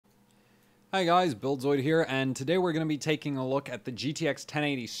Hi guys, BuildZoid here, and today we're going to be taking a look at the GTX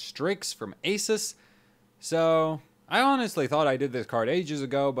 1080 STRIX from ASUS. So, I honestly thought I did this card ages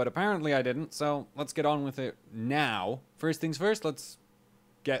ago, but apparently I didn't, so let's get on with it now. First things first, let's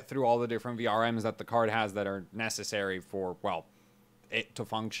get through all the different VRMs that the card has that are necessary for, well, it to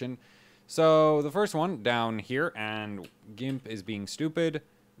function. So, the first one down here, and GIMP is being stupid.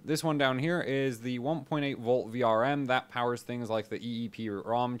 This one down here is the 1.8 volt VRM that powers things like the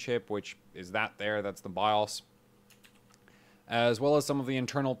EEPROM chip, which is that there, that's the BIOS, as well as some of the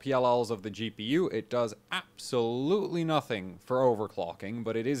internal PLLs of the GPU. It does absolutely nothing for overclocking,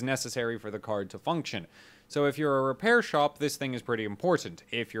 but it is necessary for the card to function. So if you're a repair shop, this thing is pretty important.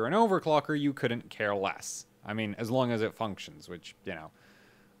 If you're an overclocker, you couldn't care less. I mean, as long as it functions, which, you know,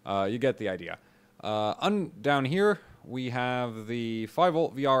 you get the idea. Down here, we have the 5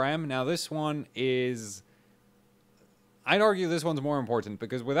 volt VRM. Now this one is, I'd argue this one's more important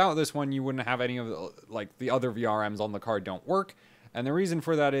because without this one you wouldn't have any of the, like the other VRMs on the card don't work. And the reason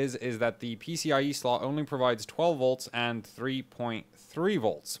for that is that the PCIe slot only provides 12 volts and 3.3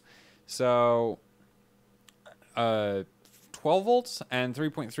 volts. So 12 volts and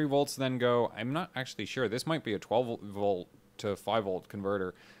 3.3 volts then go, I'm not actually sure, this might be a 12 volt to 5 volt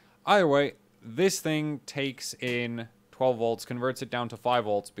converter. Either way, this thing takes in 12 volts, converts it down to 5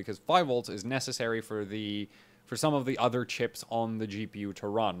 volts because 5 volts is necessary for some of the other chips on the GPU to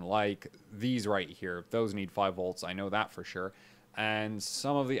run, like these right here. Those need 5 volts, I know that for sure. And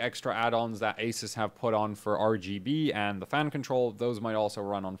some of the extra add-ons that ASUS have put on for RGB and the fan control, those might also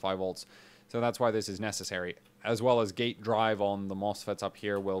run on 5 volts. So that's why this is necessary. As well as gate drive on the Mosfets up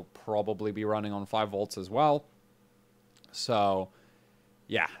here will probably be running on 5 volts as well. So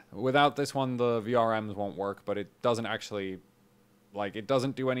yeah, without this one, the VRMs won't work, but it doesn't actually, like, it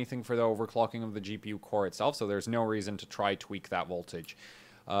doesn't do anything for the overclocking of the GPU core itself, so there's no reason to try tweak that voltage.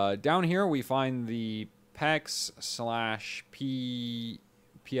 Down here, we find the PEX slash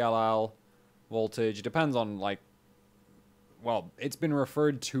PLL voltage. Depends on, like, well, it's been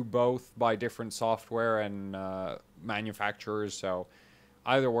referred to both by different software and manufacturers, so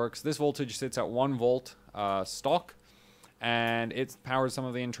either works. This voltage sits at 1 volt stock, and it powers some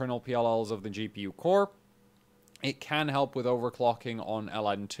of the internal PLLs of the GPU core. It can help with overclocking on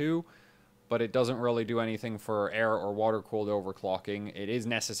LN2, but it doesn't really do anything for air or water-cooled overclocking. It is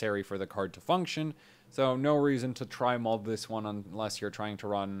necessary for the card to function, so no reason to try mod this one unless you're trying to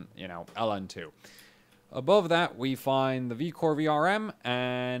run, you know, LN2. Above that, we find the Vcore Vrm,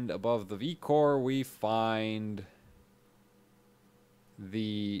 and above the Vcore, we find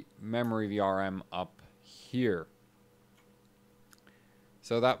the memory VRM up here.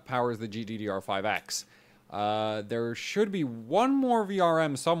 So that powers the GDDR5X. There should be one more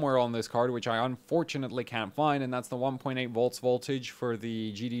VRM somewhere on this card, which I unfortunately can't find, and that's the 1.8 volts voltage for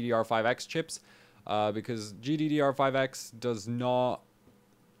the GDDR5X chips, because GDDR5X does not,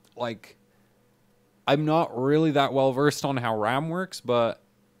 like, I'm not really that well versed on how RAM works, but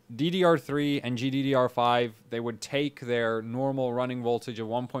DDR3 and GDDR5, they would take their normal running voltage of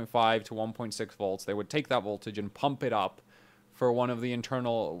 1.5 to 1.6 volts, they would take that voltage and pump it up for one of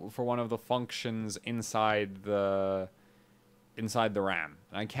the functions inside the RAM.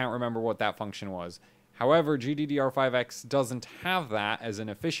 And I can't remember what that function was. However, GDDR5X doesn't have that as an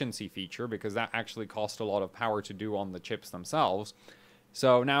efficiency feature because that actually cost a lot of power to do on the chips themselves.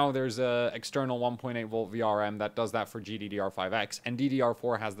 So now there's a external 1.8 volt VRM that does that for GDDR5X, and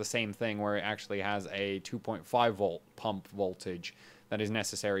DDR4 has the same thing where it actually has a 2.5 volt pump voltage that is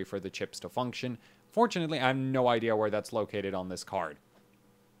necessary for the chips to function. Fortunately, I have no idea where that's located on this card.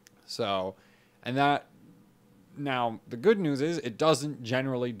 So, and that, now, the good news is it doesn't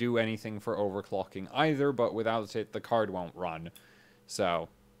generally do anything for overclocking either, but without it, the card won't run. So,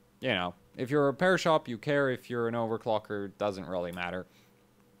 you know, if you're a repair shop, you care. If you're an overclocker, it doesn't really matter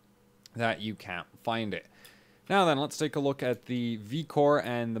that you can't find it. Now then, let's take a look at the Vcore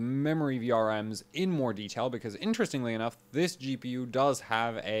and the memory VRMs in more detail, because interestingly enough, this GPU does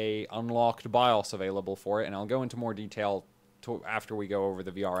have a unlocked BIOS available for it, and I'll go into more detail after we go over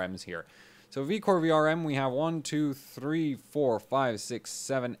the VRMs here. So Vcore VRM, we have 1, 2, 3, 4, 5, 6,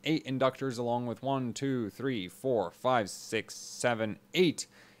 7, 8 inductors, along with 1, 2, 3, 4, 5, 6, 7, 8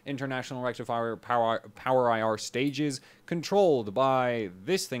 international rectifier power IR stages, controlled by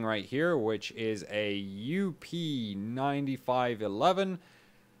this thing right here, which is a UP9511,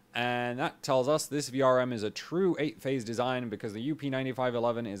 and that tells us this VRM is a true 8-phase design because the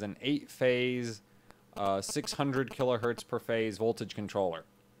UP9511 is an 8-phase 600 kilohertz per phase voltage controller.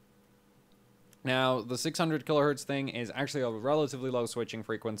 Now, the 600 kilohertz thing is actually a relatively low switching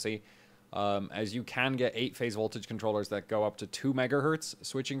frequency. as you can get 8-phase voltage controllers that go up to 2 megahertz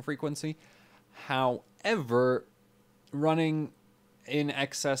switching frequency. However, running in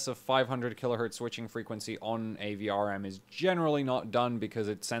excess of 500 kilohertz switching frequency on a VRM is generally not done because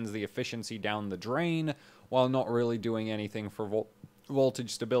it sends the efficiency down the drain while not really doing anything for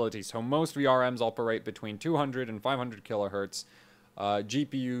voltage stability. So most VRMs operate between 200 and 500 kilohertz.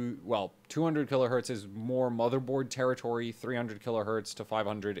 GPU, well, 200 kilohertz is more motherboard territory. 300 kilohertz to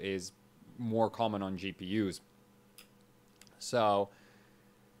 500 is more common on GPUs. So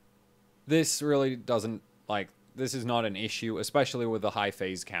this really doesn't, like, this is not an issue, especially with the high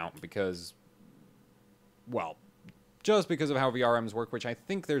phase count, because, well, just because of how VRMs work, which I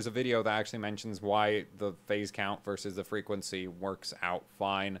think there's a video that actually mentions why the phase count versus the frequency works out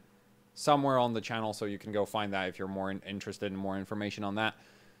fine somewhere on the channel, so you can go find that if you're more interested in more information on that.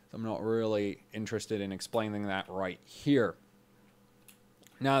 I'm not really interested in explaining that right here.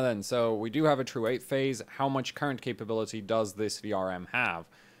 Now then, so we do have a true 8-phase. How much current capability does this VRM have?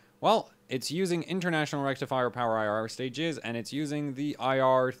 Well, it's using international rectifier power IR stages, and it's using the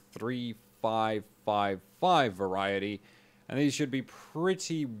IR3555 variety. And these should be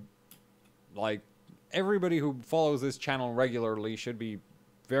pretty, like, everybody who follows this channel regularly should be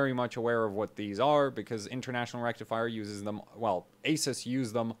very much aware of what these are, because international rectifier uses them, well, ASUS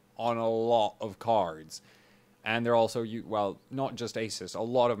use them on a lot of cards. And they're also, well, not just ASUS, a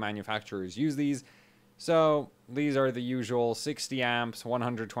lot of manufacturers use these. So these are the usual 60 amps,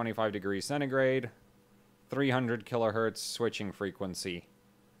 125 degrees centigrade, 300 kilohertz switching frequency.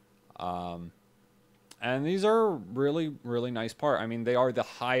 And these are really, really nice part. I mean, they are the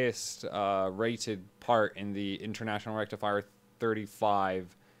highest rated part in the International Rectifier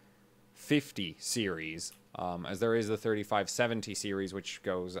 3550 series, as there is the 3570 series, which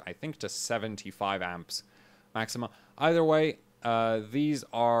goes, I think, to 75 amps maximum. Either way, these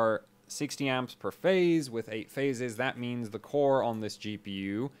are 60 amps per phase with 8 phases. That means the core on this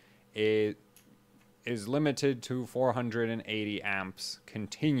GPU is limited to 480 amps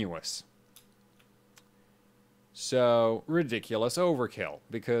continuous. So, ridiculous overkill,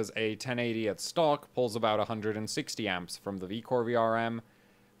 because a 1080 at stock pulls about 160 amps from the Vcore Vrm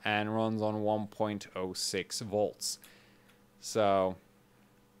and runs on 1.06 volts. So,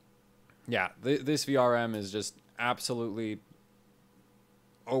 yeah, this VRM is just absolutely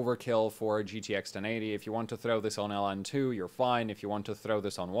overkill for a GTX 1080. If you want to throw this on LN2, you're fine. If you want to throw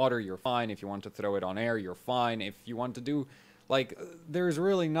this on water, you're fine. If you want to throw it on air, you're fine. If you want to do, like, there's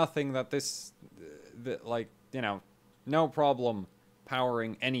really nothing that this, like, you know, no problem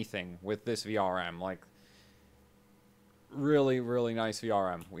powering anything with this VRM. Like, really, really nice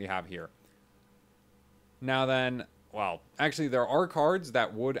VRM we have here. Now then, well, actually there are cards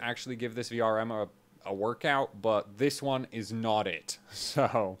that would actually give this VRM a workout, but this one is not it.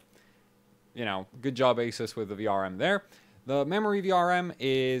 So, you know, good job ASUS with the VRM there. The memory VRM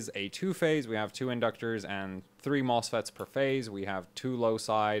is a 2-phase. We have 2 inductors and 3 Mosfets per phase. We have 2 low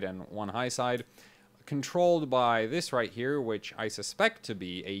side and 1 high side, controlled by this right here, which I suspect to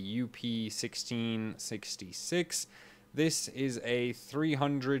be a UP1666. This is a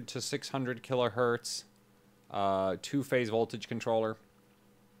 300 to 600 kilohertz 2-phase voltage controller.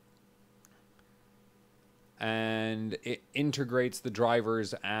 And it integrates the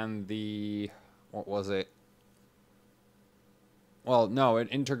drivers and the, what was it? Well, no, it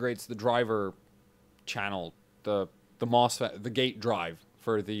integrates the driver channel, the MOSFET, the gate drive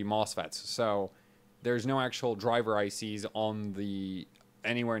for the MOSFETs. So there's no actual driver ICs on the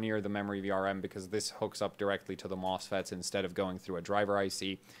anywhere near the memory VRM, because this hooks up directly to the MOSFETs instead of going through a driver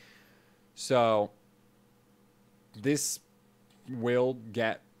IC. So this will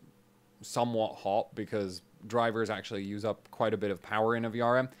get somewhat hot because drivers actually use up quite a bit of power in a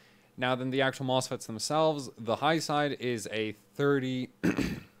VRM. Now then, the actual MOSFETs themselves, the high side is a 30,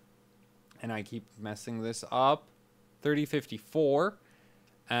 and I keep messing this up, 3054,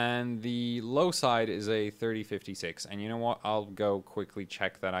 and the low side is a 3056. And you know what? I'll go quickly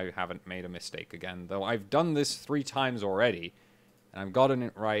check that I haven't made a mistake again, though I've done this 3 times already, and I've gotten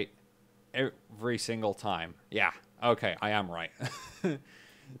it right every single time. Yeah, okay, I am right.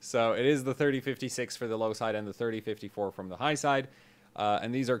 So it is the 3056 for the low side and the 3054 from the high side.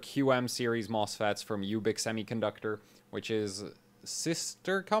 And these are QM series MOSFETs from Ubic Semiconductor, which is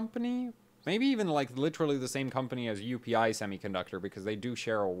sister company, maybe even like literally the same company as UPI Semiconductor, because they do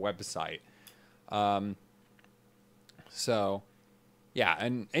share a website. So yeah,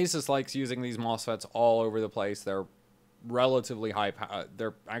 and ASUS likes using these MOSFETs all over the place. They're relatively high power.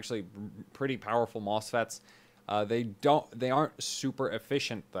 They're actually pretty powerful MOSFETs. They aren't super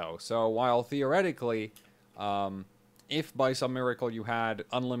efficient though. So while theoretically, if by some miracle you had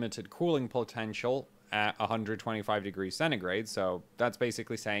unlimited cooling potential, at 125 degrees centigrade. So that's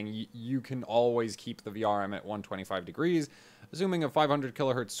basically saying you can always keep the VRM at 125 degrees, assuming a 500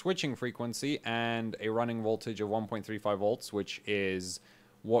 kilohertz switching frequency and a running voltage of 1.35 volts, which is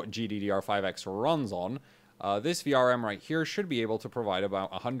what GDDR5X runs on. This VRM right here should be able to provide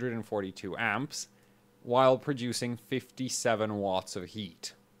about 142 amps while producing 57 watts of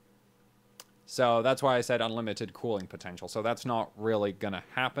heat. So that's why I said unlimited cooling potential. So that's not really going to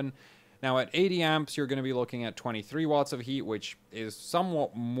happen. Now at 80 amps, you're going to be looking at 23 watts of heat, which is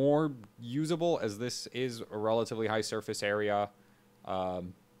somewhat more usable as this is a relatively high surface area. Like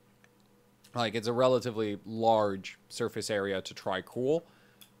it's a relatively large surface area to try cool.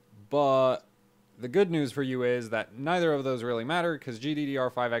 But the good news for you is that neither of those really matter because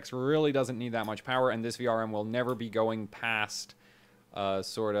GDDR5X really doesn't need that much power, and this VRM will never be going past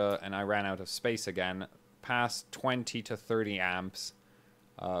and I ran out of space again, past 20 to 30 amps.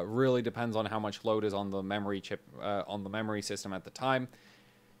 Really depends on how much load is on the memory chip, on the memory system at the time.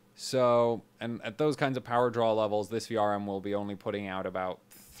 So, and at those kinds of power draw levels, this VRM will be only putting out about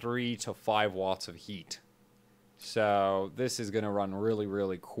 3 to 5 watts of heat. So this is going to run really,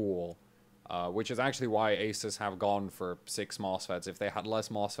 really cool, which is actually why ASUS have gone for 6 Mosfets. If they had less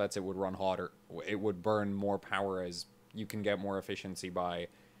Mosfets, it would run hotter. It would burn more power as you can get more efficiency by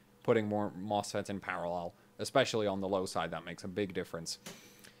putting more Mosfets in parallel, especially on the low side. That makes a big difference.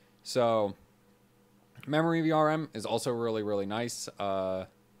 So memory VRM is also really, really nice. So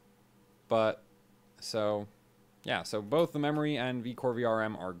both the memory and Vcore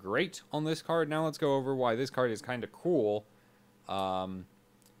Vrm are great on this card. Now let's go over why this card is kind of cool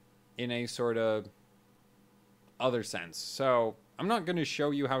in a sort of other sense. So I'm not going to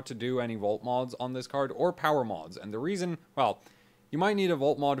show you how to do any volt mods on this card or power mods. And the reason, well, you might need a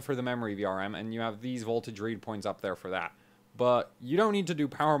volt mod for the memory VRM, and you have these voltage read points up there for that. But you don't need to do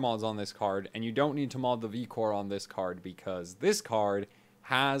power mods on this card, and you don't need to mod the Vcore on this card, because this card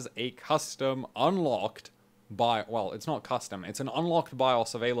has a custom unlocked well, it's not custom, it's an unlocked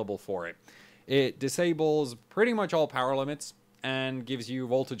BIOS available for it. It disables pretty much all power limits and gives you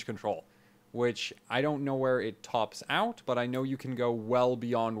voltage control, which I don't know where it tops out, but I know you can go well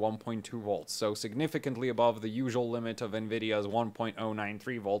beyond 1.2 volts, so significantly above the usual limit of NVIDIA's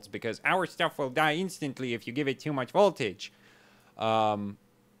 1.093 volts, because our stuff will die instantly if you give it too much voltage.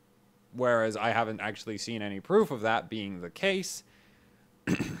 Whereas I haven't actually seen any proof of that being the case.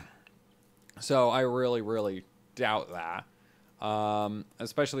 So I really, really doubt that.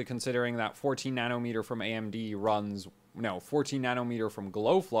 Especially considering that 14 nanometer from AMD runs... No, 14 nanometer from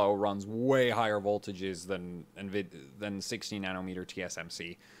GlowFlow runs way higher voltages than 16 nanometer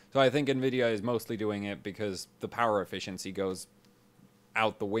TSMC. So I think NVIDIA is mostly doing it because the power efficiency goes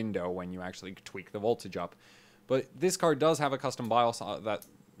out the window when you actually tweak the voltage up. But this card does have a custom BIOS that,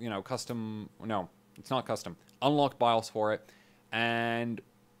 you know, no, it's not custom. Unlocked BIOS for it. And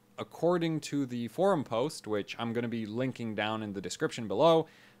according to the forum post, which I'm going to be linking down in the description below,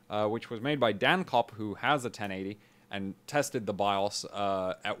 which was made by Dan Kopp, who has a 1080, and tested the BIOS,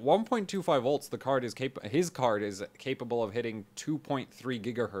 at 1.25 volts, his card is capable of hitting 2.3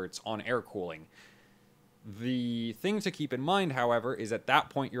 gigahertz on air cooling. The thing to keep in mind, however, is at that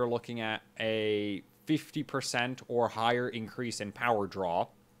point you're looking at a 50% or higher increase in power draw,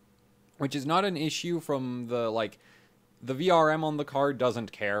 which is not an issue from the VRM on the card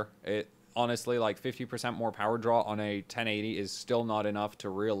doesn't care. It honestly, 50% more power draw on a 1080 is still not enough to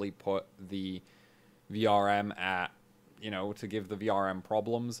really put the VRM at, to give the VRM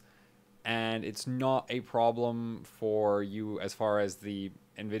problems. And it's not a problem for you as far as the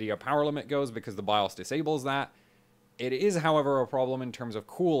NVIDIA power limit goes, because the BIOS disables that. It is, however, a problem in terms of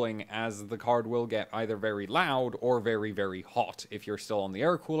cooling, as the card will get either very loud or very, very hot. If you're still on the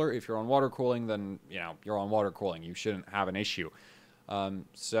air cooler, if you're on water cooling, then, you're on water cooling. You shouldn't have an issue.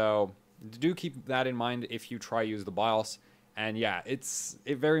 So do keep that in mind if you try use the BIOS. And yeah, it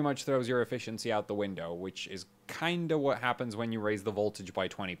very much throws your efficiency out the window, which is kind of what happens when you raise the voltage by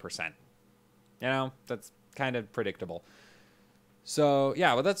 20%. That's kind of predictable. So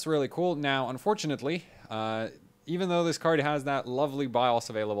yeah, but that's really cool. Now, unfortunately, even though this card has that lovely BIOS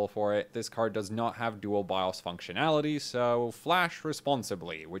available for it, this card does not have dual BIOS functionality, so flash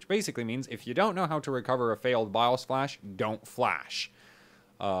responsibly, which basically means if you don't know how to recover a failed BIOS flash, don't flash.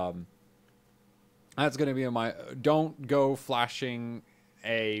 That's going to be don't go flashing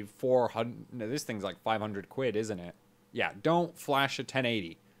a 400, this thing's like 500 quid, isn't it? Yeah, don't flash a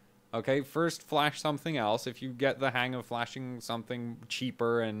 1080. Okay, first flash something else. If you get the hang of flashing something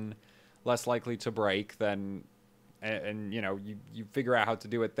cheaper and less likely to break, then, you figure out how to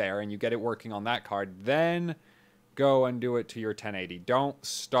do it there and you get it working on that card, then go and do it to your 1080. Don't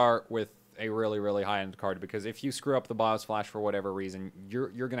start with a really, really high-end card, because if you screw up the BIOS flash for whatever reason, you're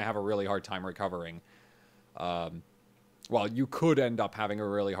going to have a really hard time recovering. Well, you could end up having a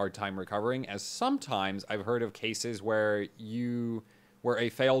really hard time recovering, as sometimes I've heard of cases where a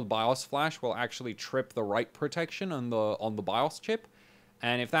failed BIOS flash will actually trip the write protection on the BIOS chip.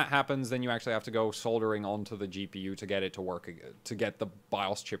 And if that happens, then you actually have to go soldering onto the GPU to get it to work, to get the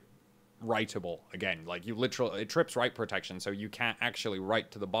BIOS chip writable again. Like, it trips write protection, so you can't actually write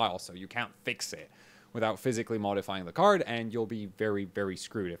to the BIOS, so you can't fix it without physically modifying the card, and you'll be very, very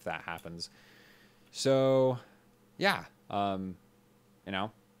screwed if that happens. So, yeah, you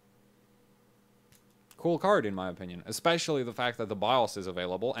know, cool card in my opinion, especially the fact that the BIOS is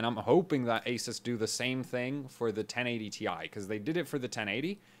available, and I'm hoping that ASUS do the same thing for the 1080 Ti, because they did it for the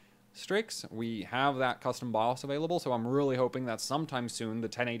 1080 STRIX. We have that custom BIOS available, so I'm really hoping that sometime soon the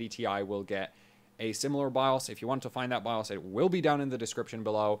 1080 Ti will get a similar BIOS. If you want to find that BIOS, it will be down in the description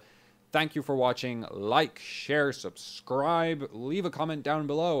below. Thank you for watching. Like, share, subscribe, leave a comment down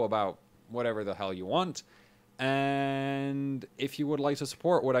below about whatever the hell you want. And if you would like to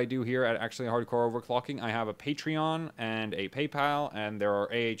support what I do here at Actually Hardcore Overclocking, I have a Patreon and a PayPal, and there are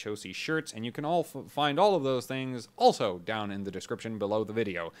AHOC shirts, and you can all find all of those things also down in the description below the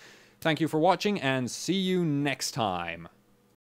video. Thank you for watching, and see you next time.